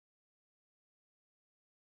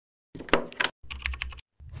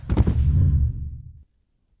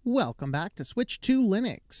Welcome back to Switch to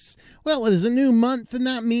Linux. Well, it is a new month, and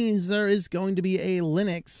that means there is going to be a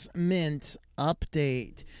Linux Mint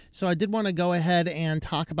update. So I did want to go ahead and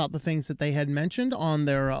talk about the things that they had mentioned on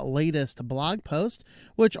their latest blog post,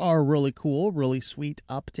 which are really cool, really sweet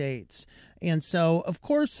updates. And so, of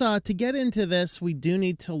course, to get into this, we do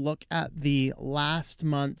need to look at the last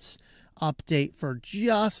month's update for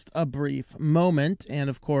just a brief moment. And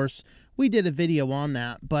of course, we did a video on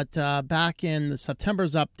that, but back in the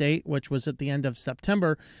September's update, which was at the end of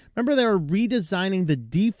September, remember they were redesigning the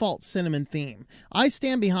default Cinnamon theme. I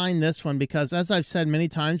stand behind this one because, as I've said many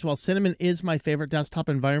times, while Cinnamon is my favorite desktop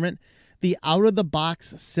environment, the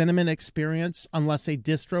out-of-the-box Cinnamon experience, unless a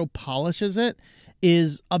distro polishes it,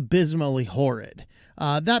 is abysmally horrid.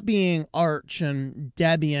 That being Arch and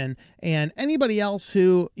Debian and anybody else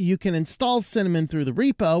who you can install Cinnamon through the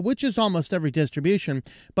repo, which is almost every distribution,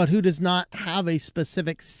 but who does not have a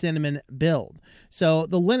specific Cinnamon build. So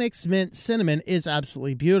the Linux Mint Cinnamon is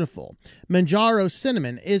absolutely beautiful. Manjaro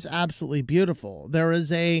Cinnamon is absolutely beautiful. There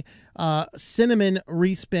is a Cinnamon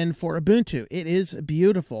respin for Ubuntu. It is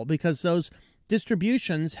beautiful because those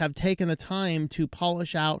distributions have taken the time to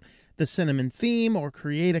polish out the Cinnamon theme or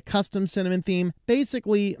create a custom Cinnamon theme,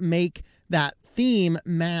 basically make that theme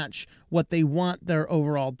match what they want their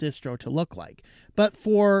overall distro to look like. But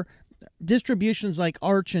for distributions like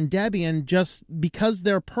Arch and Debian, just because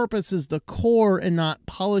their purpose is the core and not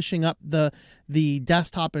polishing up the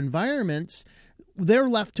desktop environments, they're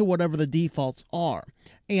left to whatever the defaults are.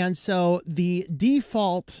 And so the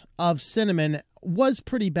default of Cinnamon was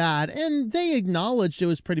pretty bad, and they acknowledged it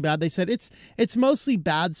was pretty bad. They said it's mostly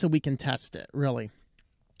bad so we can test it, really.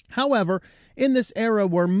 However, in this era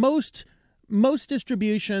where most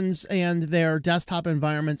distributions and their desktop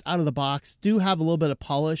environments out of the box do have a little bit of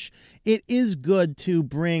polish, it is good to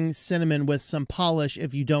bring Cinnamon with some polish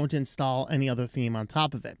if you don't install any other theme on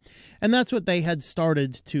top of it. And that's what they had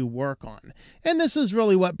started to work on. And this is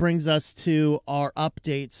really what brings us to our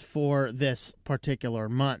updates for this particular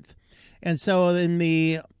month. And so in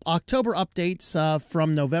the October updates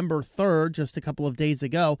from November 3rd, just a couple of days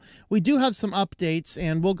ago, we do have some updates,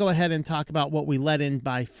 and we'll go ahead and talk about what we let in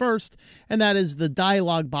by first, and that is the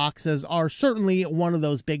dialog boxes are certainly one of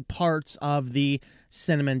those big parts of the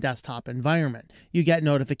Cinnamon desktop environment. You get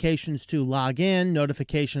notifications to log in,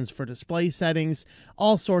 notifications for display settings,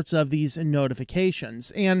 all sorts of these notifications.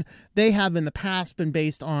 And they have in the past been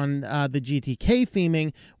based on the GTK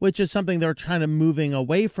theming, which is something they're trying to moving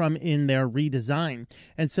away from in their redesign.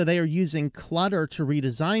 And so they are using Clutter to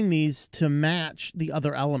redesign these to match the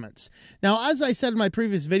other elements. Now, as I said in my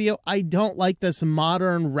previous video, I don't like this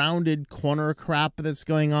modern rounded corner crap that's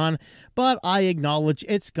going on, but I acknowledge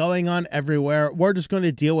it's going on everywhere. We're just going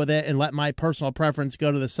to deal with it and let my personal preference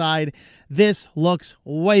go to the side. This looks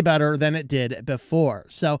way better than it did before.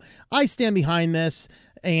 So I stand behind this,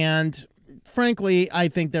 and frankly, I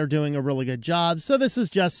think they're doing a really good job. So this is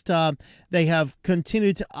just, they have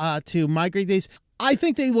continued to migrate these. I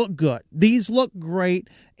think they look good. These look great,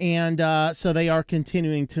 and so they are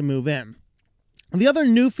continuing to move in. The other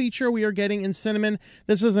new feature we are getting in Cinnamon,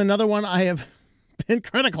 this is another one I have been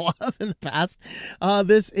critical of in the past.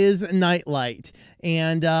 This is Nightlight,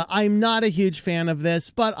 and I'm not a huge fan of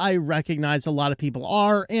this, but I recognize a lot of people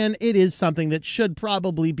are, and it is something that should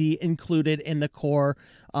probably be included in the core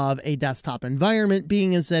of a desktop environment,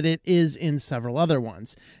 being as that it is in several other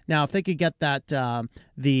ones. Now, if they could get that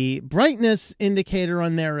the brightness indicator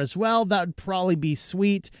on there as well, that would probably be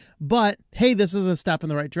sweet, but hey, this is a step in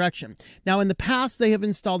the right direction. Now, in the past, they have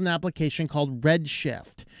installed an application called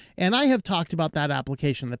Redshift, and I have talked about that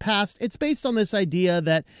application in the past. It's based on this idea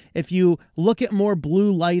that if you look at more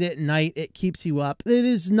blue light at night, it keeps you up. It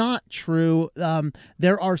is not true.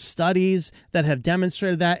 There are studies that have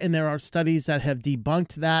demonstrated that, and there are studies that have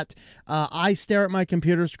debunked that. I stare at my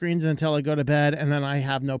computer screens until I go to bed, and then I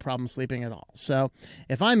have no problem sleeping at all. So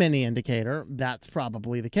if I'm any indicator, that's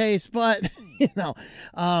probably the case, but you know,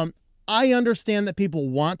 I understand that people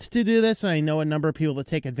want to do this, and I know a number of people that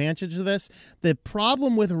take advantage of this. The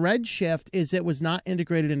problem with Redshift is it was not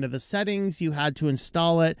integrated into the settings. You had to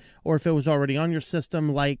install it, or if it was already on your system,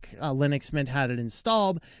 like Linux Mint had it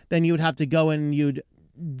installed, then you would have to go in and you'd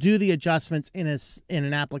do the adjustments in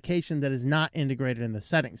an application that is not integrated in the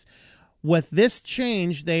settings. With this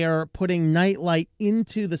change, they are putting Nightlight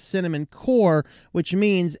into the Cinnamon core, which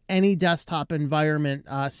means any desktop environment,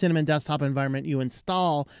 Cinnamon desktop environment you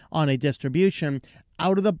install on a distribution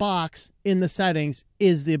out of the box in the settings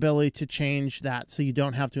is the ability to change that so you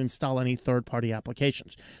don't have to install any third-party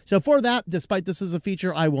applications. So for that, despite this is a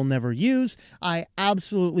feature I will never use, I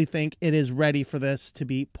absolutely think it is ready for this to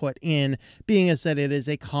be put in, being as that it is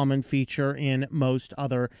a common feature in most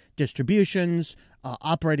other distributions,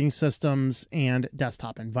 operating systems, and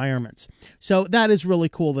desktop environments. So that is really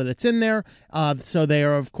cool that it's in there. So they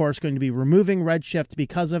are, of course, going to be removing Redshift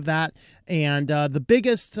because of that. And the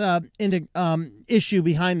biggest issue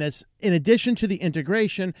behind this, in addition to the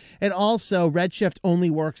integration, it also, Redshift only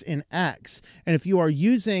works in X. And if you are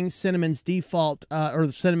using Cinnamon's default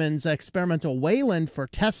or Cinnamon's experimental Wayland for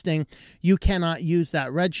testing, you cannot use that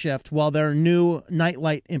Redshift. While their new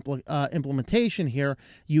Nightlight implementation here,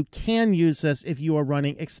 you can use this if you are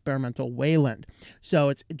running experimental Wayland. So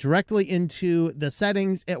it's directly into the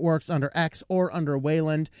settings. It works under X or under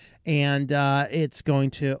Wayland, and it's going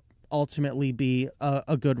to ultimately be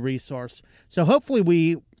a good resource. So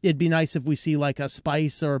hopefully it'd be nice if we see like a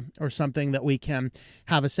spice or something that we can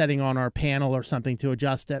have a setting on our panel or something to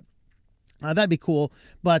adjust it. That'd be cool.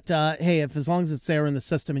 But hey, as long as it's there in the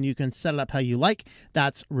system and you can set it up how you like,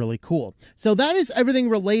 that's really cool. So that is everything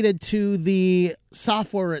related to the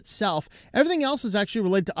software itself. Everything else is actually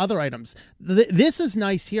related to other items. This is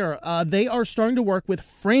nice here. They are starting to work with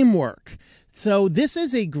Framework. So this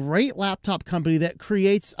is a great laptop company that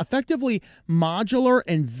creates effectively modular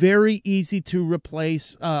and very easy to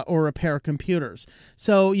replace or repair computers.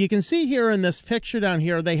 So you can see here in this picture down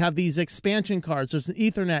here, they have these expansion cards. There's an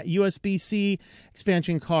Ethernet, USB-C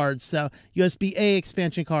expansion cards, USB-A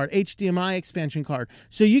expansion card, HDMI expansion card.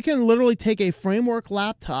 So you can literally take a Framework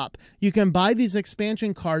laptop, you can buy these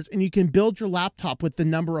expansion cards, and you can build your laptop with the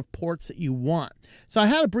number of ports that you want. So I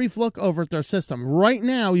had a brief look over at their system. Right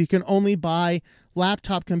now, you can only buy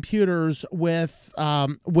laptop computers with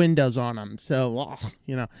Windows on them. So,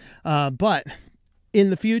 but in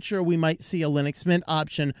the future, we might see a Linux Mint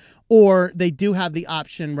option, or they do have the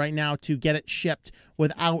option right now to get it shipped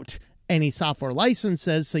without any software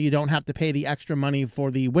licenses, so you don't have to pay the extra money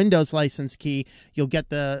for the Windows license key. You'll get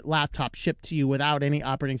the laptop shipped to you without any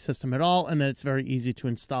operating system at all, and then it's very easy to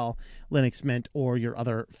install Linux Mint or your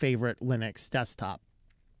other favorite Linux desktop.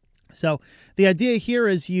 So the idea here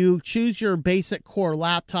is you choose your basic core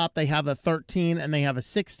laptop. They have a 13 and they have a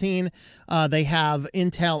 16. They have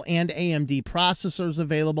Intel and AMD processors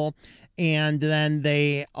available, and then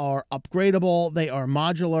they are upgradable. They are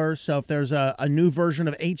modular. So if there's a new version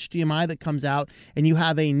of HDMI that comes out and you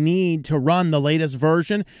have a need to run the latest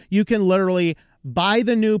version, you can literally buy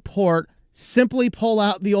the new port, simply pull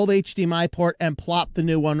out the old HDMI port, and plop the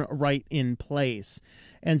new one right in place.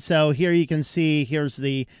 And so here you can see, here's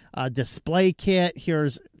the display kit.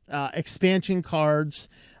 Here's expansion cards.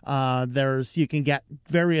 You can get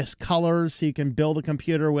various colors, so you can build a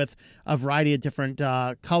computer with a variety of different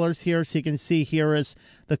colors here. So you can see here is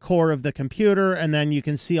the core of the computer, and then you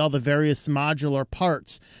can see all the various modular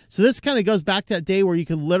parts. So this kind of goes back to that day where you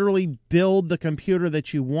could literally build the computer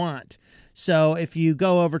that you want. So if you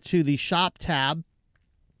go over to the shop tab,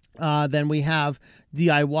 then we have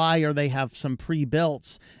DIY, or they have some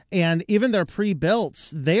pre-builts, and even their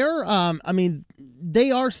pre-builts, they're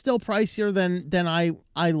they are still pricier than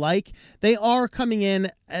I like. They are coming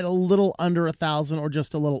in at a little under $1,000 or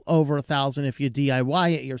just a little over $1,000 if you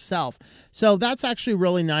DIY it yourself. So that's actually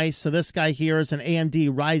really nice. So this guy here is an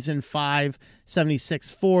AMD Ryzen 5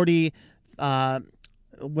 7640.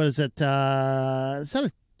 What is it? Is that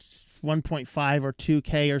a 1.5 or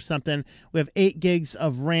 2K or something? We have 8 gigs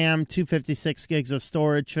of RAM, 256 gigs of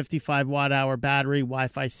storage, 55 watt-hour battery,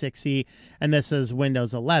 Wi-Fi 6E, and this is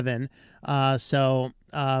Windows 11.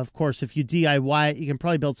 Of course, if you DIY it, you can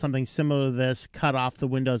probably build something similar to this, cut off the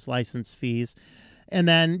Windows license fees. And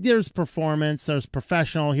then there's performance, there's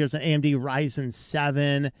professional. Here's an AMD Ryzen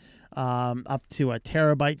 7, up to a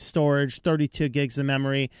terabyte storage, 32 gigs of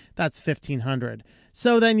memory. That's $1,500.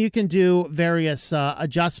 So then you can do various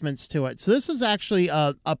adjustments to it. So this is actually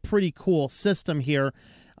a pretty cool system here,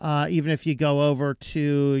 even if you go over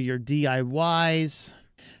to your DIYs.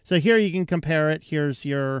 So here you can compare it. Here's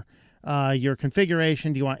your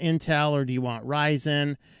configuration. Do you want Intel or do you want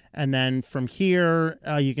Ryzen? And then from here,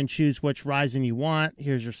 you can choose which Ryzen you want.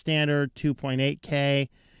 Here's your standard 2.8K.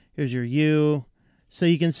 Here's your U. So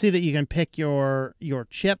you can see that you can pick your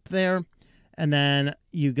chip there. And then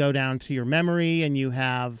you go down to your memory, and you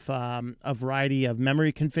have a variety of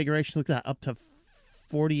memory configurations. Look at that, up to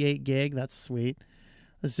 48 gig. That's sweet.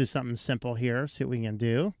 Let's do something simple here, see what we can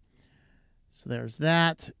do. So there's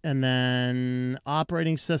that. And then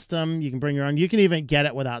operating system, you can bring your own. You can even get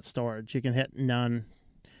it without storage. You can hit none.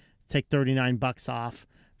 Take $39 off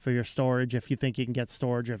for your storage if you think you can get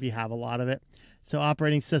storage or if you have a lot of it. So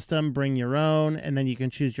operating system, bring your own, and then you can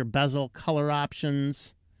choose your bezel color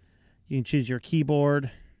options. You can choose your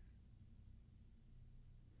keyboard.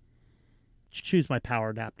 Choose my power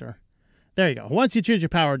adapter. There you go. Once you choose your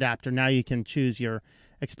power adapter, now you can choose your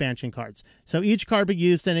expansion cards. So each card be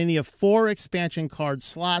used in any of 4 expansion card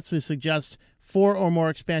slots. We suggest 4 or more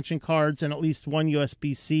expansion cards and at least 1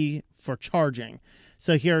 USB-C for charging.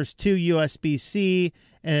 So here's 2 USB-C,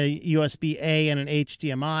 a USB-A, and an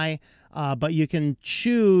HDMI. But you can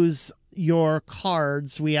choose your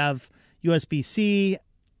cards. We have USB-C,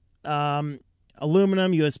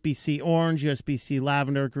 aluminum, USB-C orange, USB-C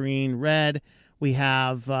lavender, green, red. We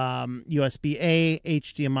have USB-A,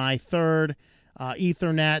 HDMI third,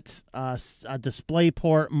 Ethernet, a display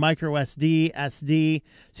port, micro SD, SD.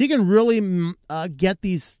 So you can really get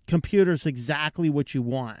these computers exactly what you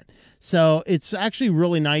want. So it's actually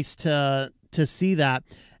really nice to see that.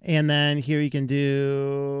 And then here you can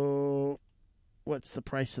do, what's the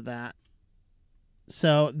price of that?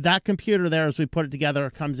 So that computer there, as we put it together,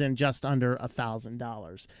 comes in just under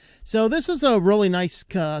 $1,000. So this is a really nice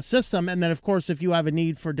system. And then, of course, if you have a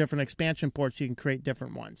need for different expansion ports, you can create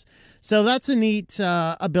different ones. So that's a neat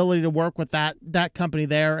ability to work with that company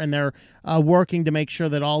there. And they're working to make sure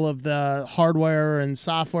that all of the hardware and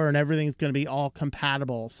software and everything is going to be all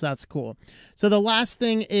compatible. So that's cool. So the last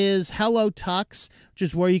thing is HelloTux, which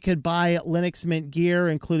is where you could buy Linux Mint gear,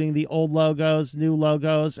 including the old logos, new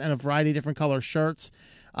logos, and a variety of different color shirts.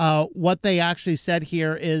 What they actually said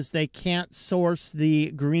here is they can't source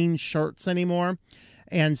the green shirts anymore.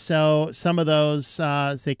 And so some of those,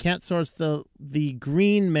 they can't source the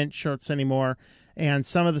green mint shirts anymore. And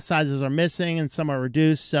some of the sizes are missing and some are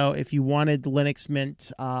reduced. So if you wanted Linux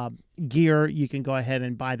Mint gear, you can go ahead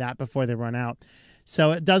and buy that before they run out.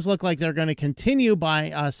 So it does look like they're going to continue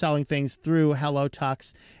by selling things through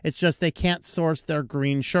HelloTux. It's just they can't source their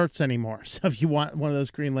green shirts anymore. So if you want one of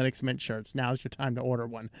those green Linux Mint shirts, now's your time to order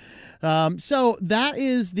one. So that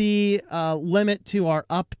is the limit to our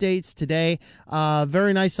updates today.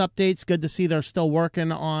 Very nice updates. Good to see they're still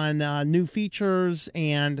working on new features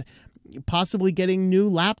and possibly getting new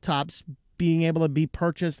laptops being able to be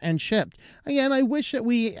purchased and shipped. Again, I wish that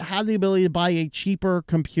we had the ability to buy a cheaper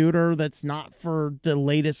computer that's not for the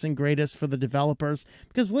latest and greatest for the developers,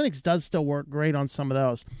 because Linux does still work great on some of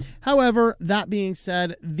those. However, that being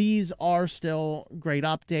said, these are still great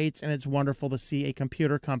updates, and it's wonderful to see a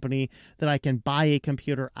computer company that I can buy a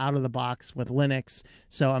computer out of the box with Linux.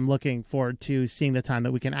 So I'm looking forward to seeing the time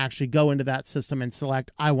that we can actually go into that system and select,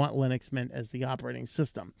 I want Linux Mint as the operating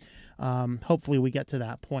system. Hopefully we get to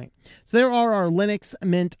that point. So there are our Linux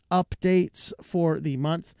Mint updates for the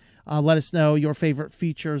month. Let us know your favorite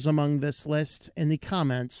features among this list in the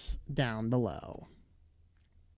comments down below.